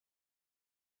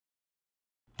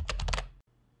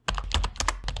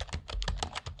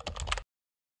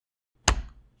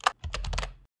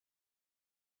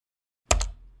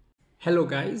Hello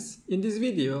guys, in this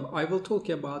video I will talk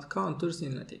about counters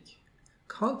in LaTeX.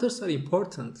 Counters are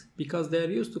important because they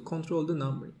are used to control the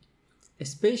numbering,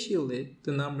 especially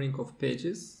the numbering of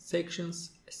pages,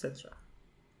 sections, etc.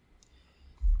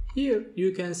 Here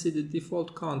you can see the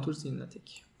default counters in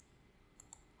LaTeX.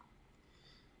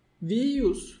 We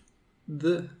use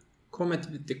the comment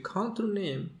with the counter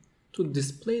name to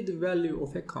display the value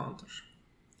of a counter.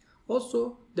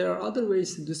 Also, there are other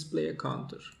ways to display a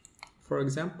counter. For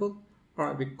example,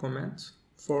 Arabic comment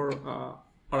for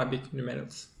Arabic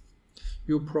numerals.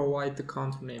 You provide the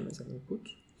counter name as an input.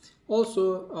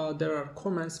 Also, there are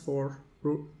comments for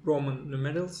Roman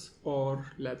numerals or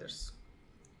letters.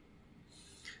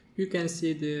 You can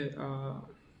see the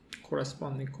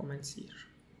corresponding comments here.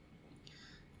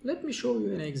 Let me show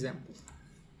you an example.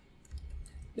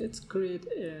 Let's create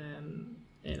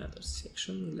another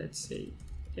section. Let's say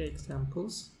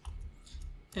examples.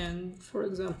 And for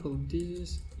example,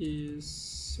 this is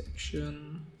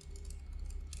section.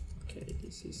 Okay,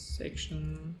 this is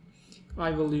section.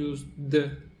 I will use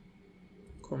the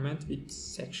comment with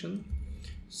section.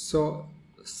 So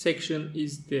section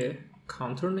is the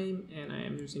counter name and I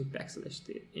am using backslash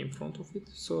D in front of it.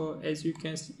 So as you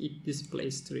can see, it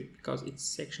displays 3 because it's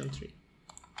section 3.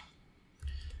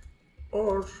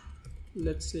 Or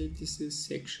let's say this is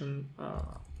section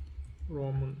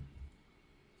Roman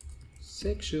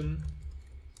section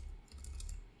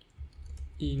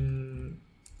in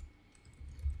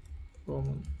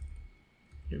Roman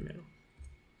numeral.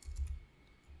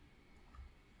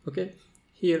 Okay,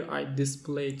 here I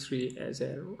display 3 as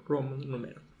a Roman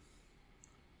numeral.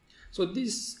 So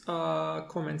these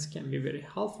comments can be very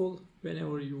helpful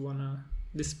whenever you wanna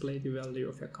display the value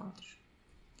of a counter.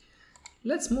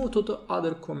 Let's move to the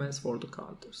other comments for the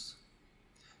counters.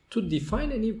 To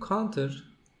define a new counter,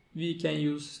 we can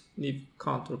use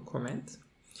newcounter comment.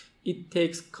 It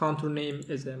takes counter name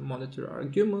as a monetary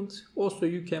argument. Also,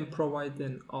 you can provide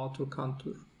an auto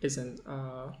counter as an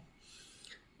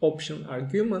option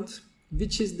argument,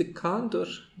 which is the counter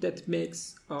that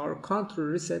makes our counter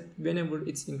reset whenever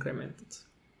it's incremented.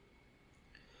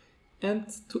 And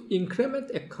to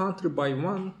increment a counter by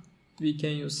 1, we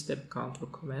can use step counter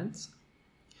commands.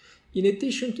 In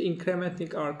addition to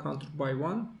incrementing our counter by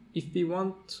 1, if we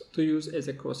want to use as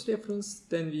a cross-reference,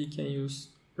 then we can use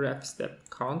ref step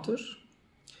counter.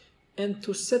 And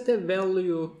to set a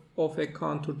value of a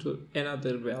counter to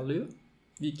another value,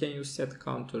 we can use set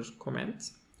counter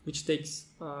command, which takes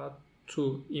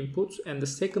 2 inputs, and the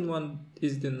second one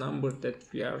is the number that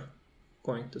we are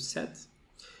going to set.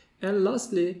 And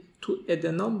lastly, to add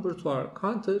a number to our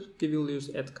counter, we will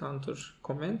use add counter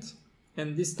command,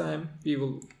 and this time we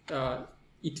will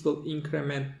it will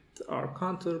increment our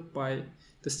counter by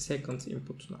the second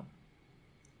input now.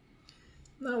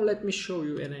 Now let me show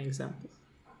you an example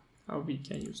how we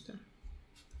can use them.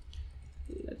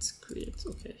 Let's create,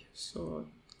 okay, so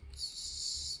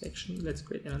section, let's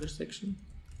create another section,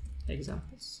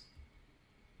 examples.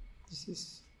 This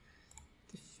is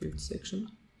the 5th section.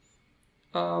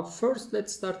 First,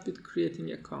 let's start with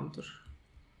creating a counter.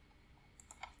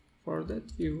 For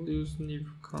that, we will use new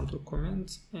counter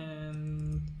command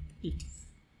and it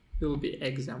will be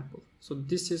example. So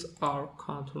this is our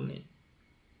counter name.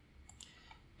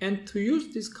 And to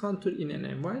use this counter in an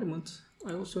environment,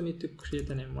 I also need to create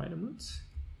an environment.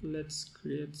 Let's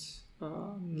create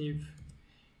a new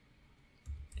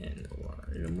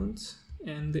environment,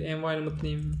 and the environment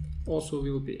name also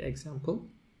will be example,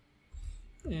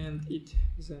 and it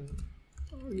is an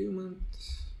argument.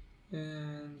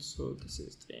 And so this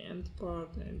is the end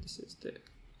part, and this is the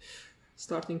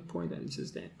starting point, and this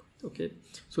is the end point. Okay,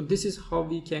 so this is how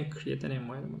we can create an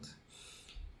environment.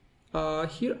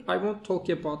 Here I won't talk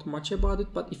about much about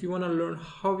it, but if you want to learn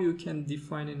how you can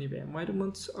define any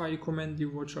environment, I recommend you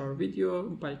watch our video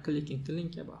by clicking the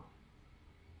link above.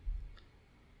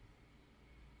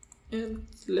 And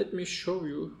let me show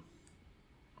you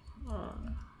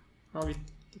how it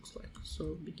looks like.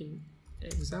 So begin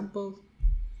example,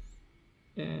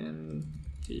 and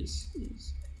this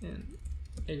is an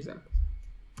example.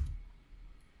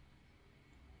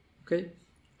 Okay,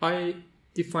 I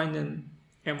defined an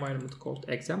environment called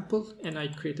example and I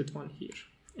created one here,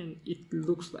 and it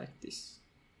looks like this.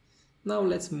 Now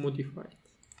let's modify it.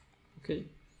 Okay,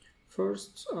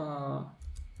 first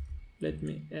let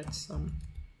me add some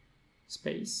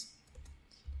space,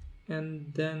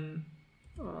 and then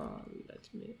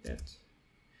let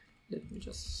me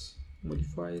just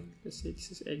modify it. Let's say this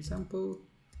is example,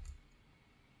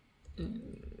 and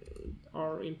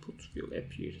our input will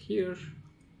appear here,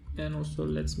 and also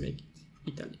let's make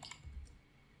it italic.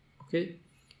 Okay,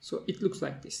 so it looks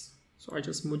like this. So I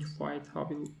just modified how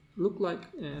look like,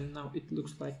 and now it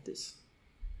looks like this.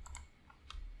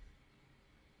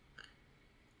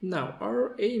 Now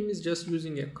our aim is just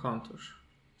using a counter.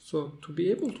 So to be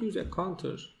able to use a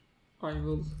counter, I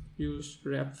will use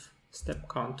ref step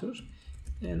counter,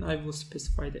 and I will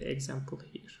specify the example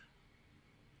here.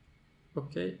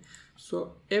 Okay,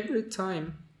 so every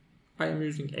time I am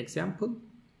using example,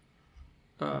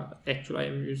 actually I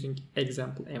am using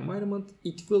example environment,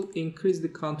 it will increase the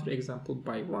counter example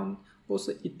by 1.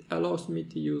 Also it allows me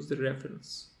to use the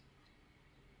reference.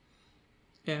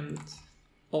 And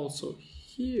also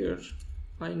here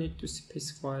I need to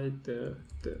specify the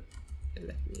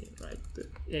let me write the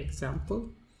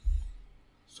example,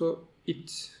 so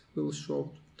it will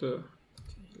show the,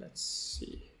 okay, let's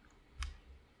see,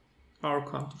 our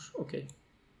counter. Okay,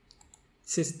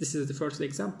 since this is the first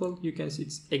example, you can see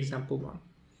it's example 1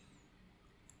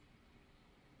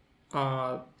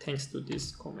 thanks to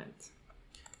this comment.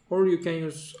 Or you can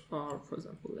use for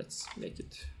example, let's make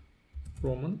it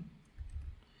Roman.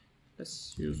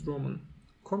 Let's use Roman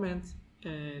comment,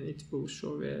 and it will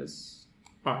show as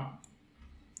I,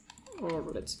 or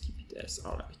let's keep it as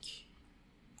Arabic.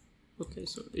 Okay,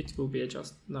 so it will be a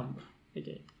just number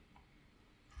again.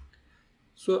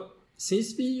 So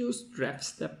since we use ref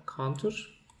step counter,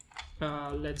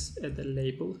 let's add a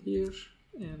label here,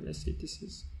 and let's say this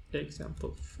is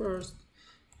example first,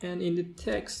 and in the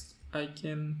text I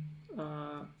can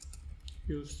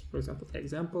use, for example,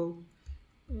 example,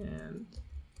 and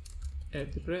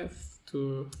add ref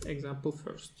to example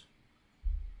first,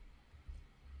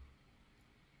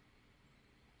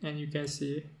 and you can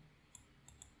see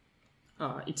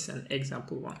it's an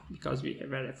example 1 because we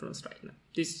have a reference right now.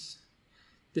 This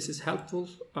is helpful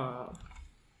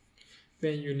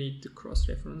when you need to cross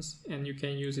reference, and you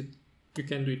can use it. You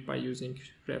can do it by using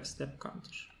ref step counter.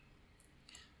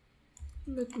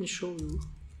 Let me show you.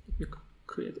 Let me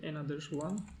create another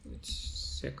one.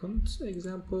 It's second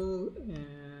example,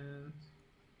 and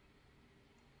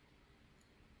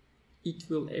it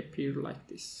will appear like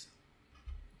this.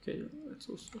 Okay, let's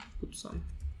also put some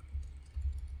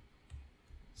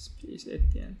space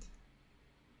at the end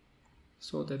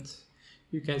so that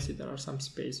you can see there are some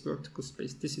space, vertical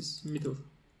space. This is middle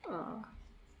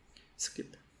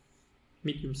script,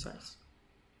 medium size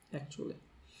actually.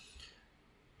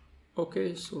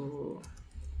 Okay, so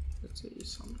let's say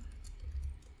some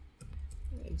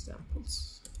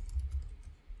examples,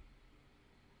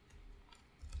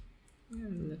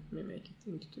 and let me make it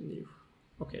into the new.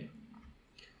 Okay,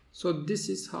 so this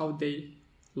is how they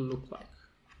look like.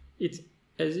 It,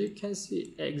 as you can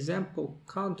see, example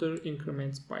counter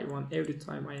increments by 1 every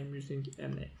time I am using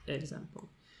an example.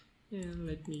 And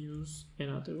let me use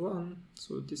another one.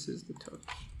 So this is the third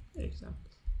example.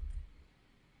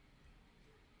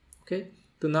 Okay,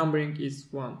 the numbering is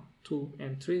 1, 2,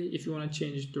 and 3. If you want to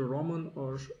change the Roman,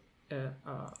 or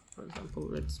for example,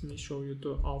 let me show you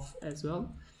the alpha as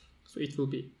well. So it will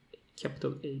be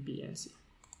capital A, B, and C.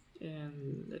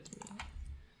 And let me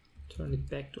turn it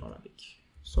back to Arabic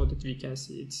so that we can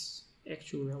see its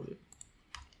actual value.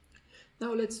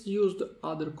 Now let's use the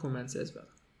other commands as well.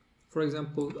 For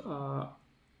example,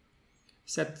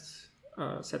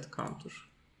 set counter.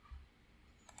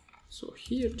 So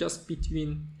here, just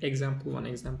between example 1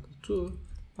 example 2,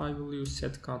 I will use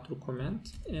set counter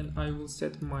command, and I will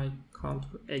set my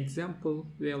counter example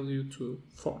value to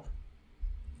 4,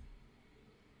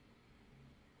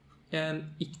 and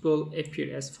it will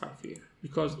appear as 5 here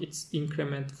because it's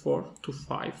increment 4 to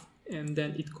 5, and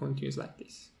then it continues like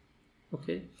this.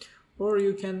 Okay, or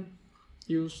you can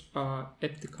use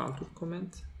at the counter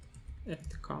command, at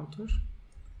the counter.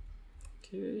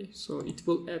 Okay, so it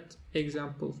will add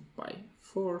example by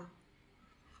 4,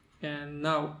 and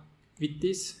now with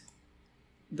this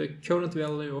the current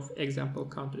value of example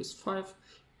counter is 5,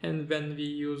 and when we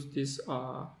use this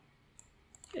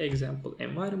example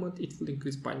environment, it will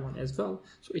increase by 1 as well,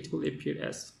 so it will appear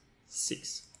as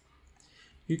 6.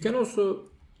 You can also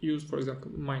use, for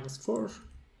example, -4,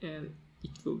 and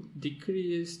it will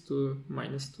decrease to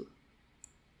 -2.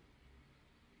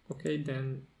 Okay,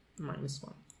 then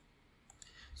 -1.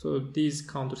 So these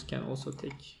counters can also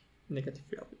take negative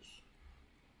values.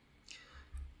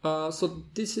 So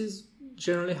this is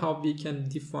generally how we can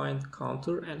define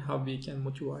counter and how we can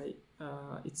modify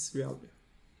its value.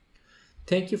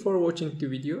 Thank you for watching the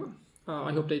video.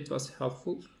 I hope that it was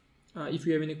helpful. If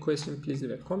you have any question, please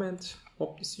leave a comment.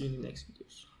 Hope to see you in the next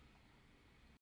videos.